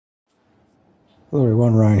Literally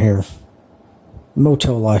one right here.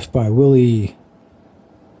 Motel Life by Willy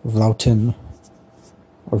Vlautin.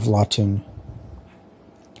 Or Vlautin.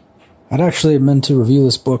 I'd actually meant to review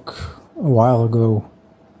this book a while ago.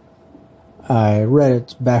 I read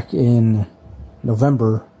it back in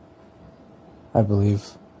November, I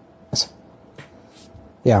believe.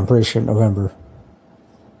 Yeah, I'm pretty sure November.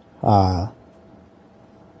 And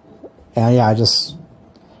yeah,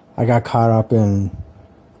 I got caught up in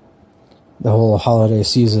the whole holiday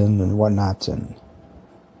season and whatnot,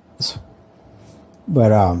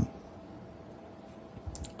 but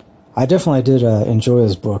I definitely did enjoy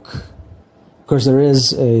this book. Of course, there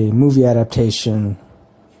is a movie adaptation.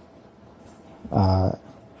 It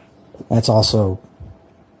also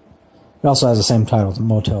has the same title,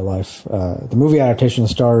 Motel Life. The movie adaptation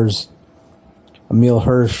stars Emile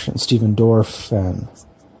Hirsch and Stephen Dorff and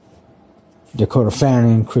Dakota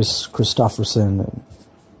Fanning, Chris Christopherson.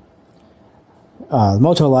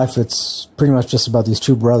 Motel Life, it's pretty much just about these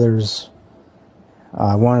two brothers.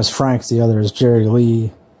 One is Frank, the other is Jerry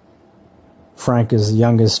Lee. Frank is the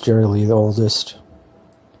youngest, Jerry Lee the oldest.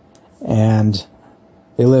 And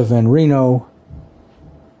they live in Reno,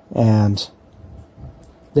 and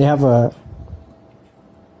they have I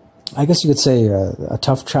guess you could say a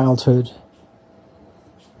tough childhood.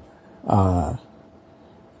 Not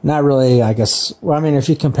really, I guess. Well, I mean, if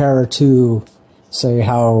you compare it to, say,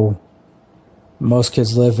 how most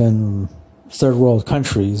kids live in third world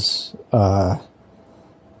countries, I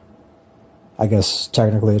guess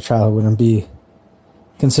technically a childhood wouldn't be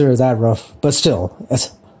considered that rough. But still,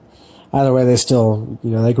 either way, they still,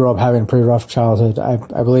 they grow up having a pretty rough childhood.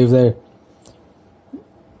 I believe they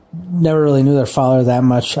never really knew their father that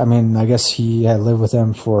much. I mean, I guess he had lived with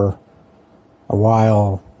them for a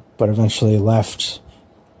while, but eventually left.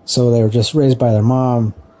 So they were just raised by their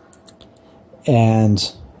mom. And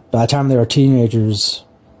by the time they were teenagers,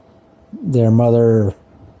 their mother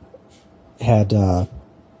had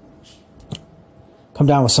come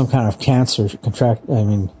down with some kind of cancer.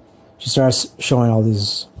 She starts showing all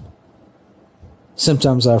these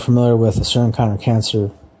symptoms that are familiar with a certain kind of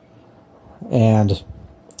cancer. And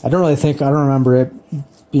I don't remember it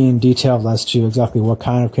being detailed as to exactly what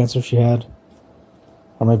kind of cancer she had.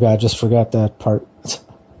 Or maybe I just forgot that part.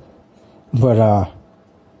 But,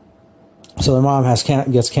 so their mom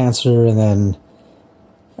gets cancer, and then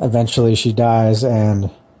eventually she dies, and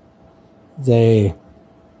they,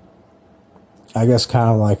 I guess, kind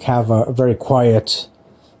of like have a very quiet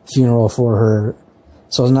funeral for her,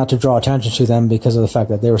 so as not to draw attention to them because of the fact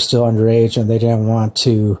that they were still underage and they didn't want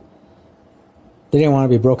to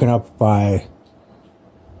be broken up by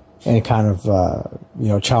any kind of,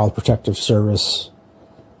 child protective service.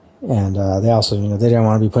 And they also, they didn't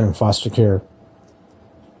want to be put in foster care.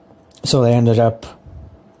 So they ended up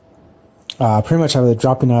pretty much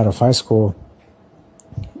dropping out of high school,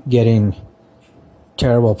 getting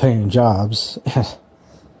terrible paying jobs. And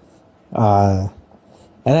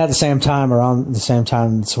at the same time, around the same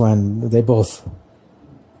time, it's when they both,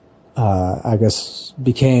 I guess,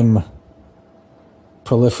 became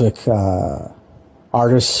prolific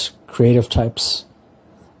artists, creative types.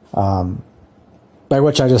 By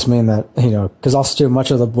which I just mean that, because also too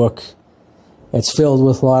much of the book, it's filled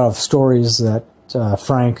with a lot of stories that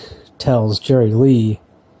Frank tells Jerry Lee,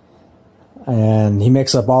 and he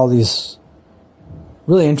makes up all these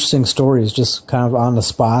really interesting stories just kind of on the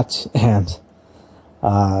spot, and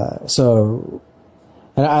so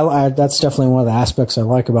I that's definitely one of the aspects I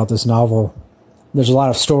like about this novel. There's a lot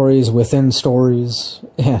of stories within stories,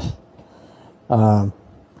 and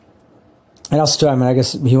also too, I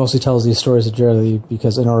guess he mostly tells these stories to Jerry Lee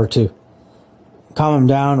because in order to calm him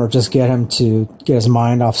down or just get him to get his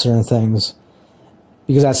mind off certain things.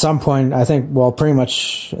 Because at some point, I think, pretty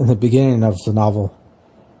much in the beginning of the novel,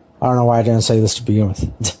 I don't know why I didn't say this to begin with.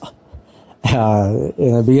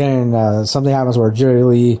 In the beginning, something happens where Jerry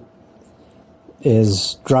Lee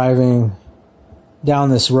is driving down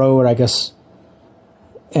this road, I guess,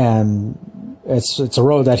 and it's a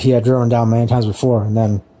road that he had driven down many times before, and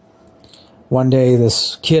then one day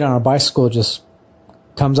this kid on a bicycle just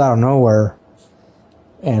comes out of nowhere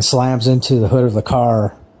and slams into the hood of the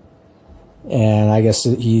car, and I guess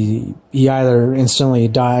he either instantly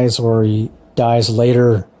dies or he dies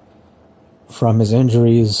later from his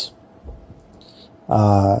injuries.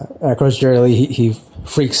 And of course, Jerry Lee, he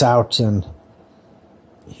freaks out and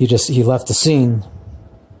he left the scene.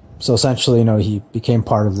 So essentially, he became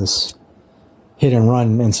part of this hit and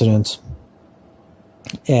run incident,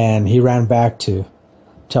 and he ran back to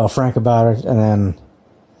tell Frank about it, and then,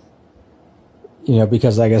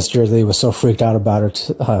 because I guess Jerry Lee was so freaked out about it,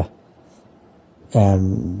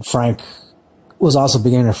 and Frank was also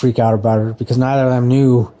beginning to freak out about it because neither of them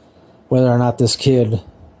knew whether or not this kid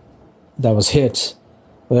that was hit,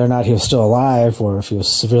 whether or not he was still alive or if he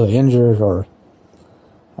was severely injured or...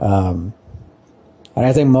 and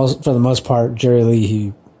I think for the most part, Jerry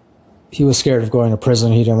Lee, he was scared of going to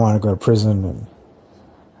prison. He didn't want to go to prison.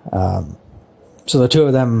 And so the two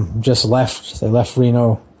of them just left. They left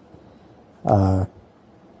Reno, got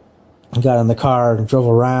in the car and drove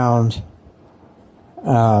around.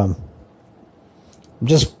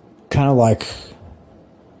 Just kind of like,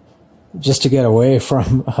 just to get away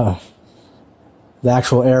from the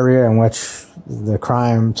actual area in which the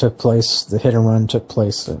crime took place, the hit and run took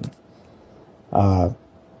place. And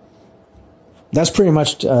that's pretty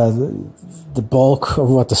much the bulk of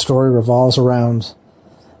what the story revolves around.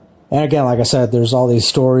 And again, like I said, there's all these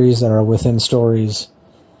stories that are within stories.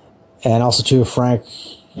 And also, too, Frank,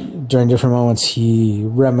 during different moments, he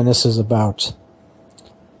reminisces about,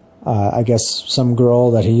 I guess, some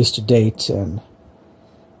girl that he used to date and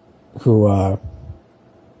who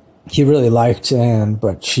he really liked,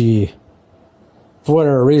 but she, for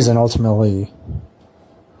whatever reason, ultimately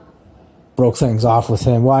broke things off with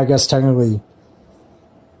him. Well, I guess technically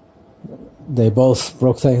they both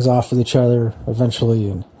broke things off with each other eventually,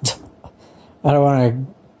 and I don't want to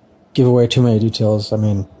give away too many details. I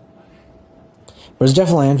mean, but it's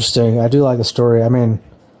definitely interesting. I do like the story. I mean,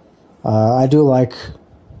 I do like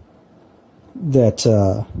that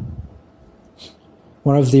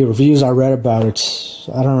one of the reviews I read about it,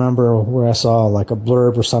 I don't remember where I saw like a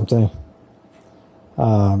blurb or something.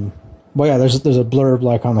 Well, yeah, there's a blurb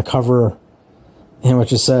like on the cover in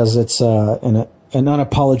which it says it's an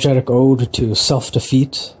unapologetic ode to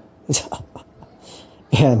self-defeat.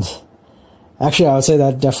 And actually, I would say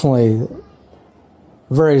that definitely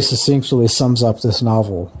very succinctly sums up this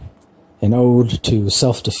novel. An ode to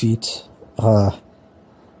self-defeat.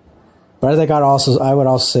 But I think I would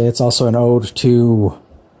also say it's also an ode to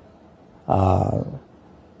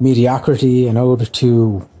mediocrity, an ode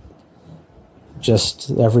to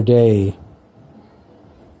just everyday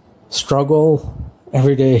struggle,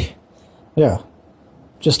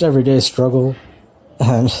 just everyday struggle.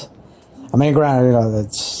 And I mean, granted,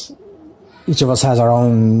 that's each of us has our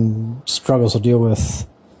own struggles to deal with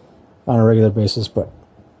on a regular basis, but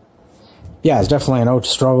yeah, it's definitely an ode to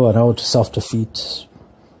struggle, an ode to self-defeat.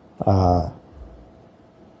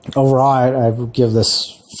 Overall, I would give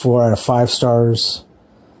this 4 out of 5 stars.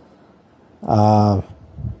 Yeah,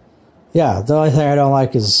 the only thing I don't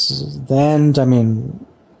like is the end. I mean,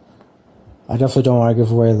 I definitely don't want to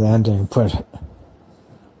give away the ending, but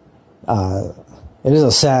it is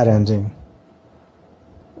a sad ending.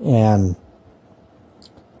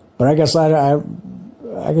 But I guess I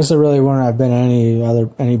guess there really wouldn't have been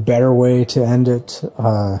any better way to end it.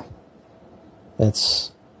 I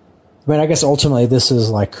mean, I guess ultimately this is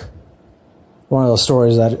like one of those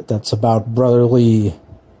stories that's about brotherly,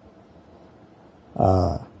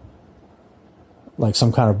 like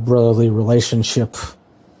some kind of brotherly relationship,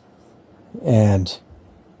 and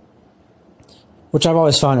which I've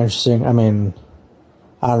always found interesting. I mean,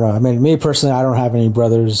 I don't know. I mean, me personally, I don't have any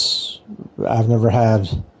brothers. I've never had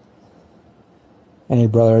any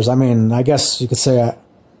brothers. I mean, I guess you could say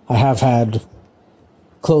I have had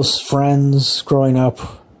close friends growing up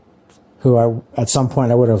who at some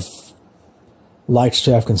point I would have liked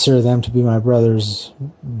to have considered them to be my brothers.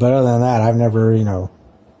 But other than that, I've never,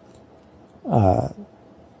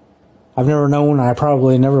 I've never known, and I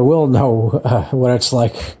probably never will know what it's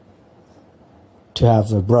like to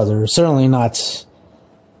have a brother. Certainly not,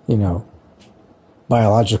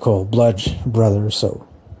 biological blood brother. So,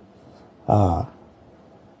 I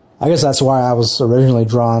guess that's why I was originally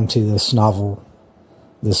drawn to this novel,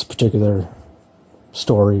 this particular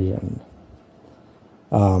story, and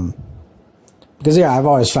because I've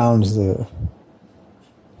always found the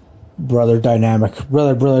brother dynamic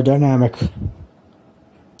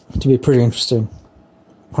to be pretty interesting.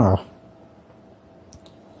 I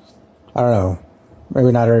don't know,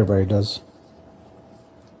 maybe not everybody does,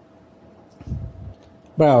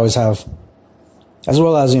 but I always have, as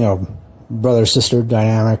well as brother-sister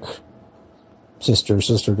dynamic,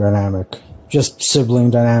 sister-sister dynamic, just sibling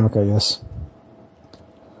dynamic, I guess.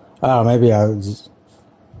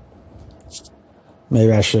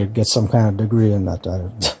 Maybe I should get some kind of degree in that. I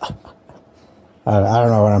don't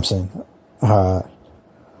know what I'm saying. But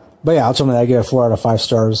yeah, ultimately I give it 4 out of 5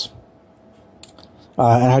 stars.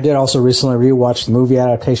 And I did also recently rewatch the movie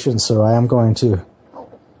adaptation, so I am going to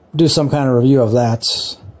do some kind of review of that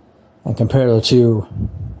and compare the two.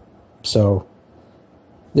 So,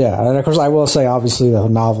 yeah, and of course I will say, obviously, the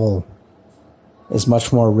novel is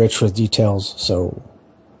much more rich with details, so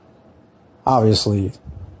obviously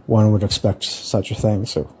one would expect such a thing.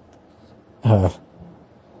 So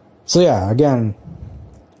yeah, again,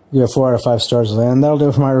 give it 4 out of 5 stars, and that'll do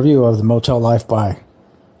it for my review of the Motel Life by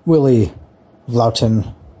Willy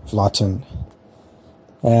Vlautin.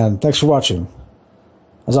 And thanks for watching.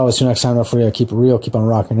 As always, till next time, don't forget to keep it real, keep on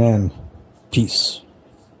rocking, and peace.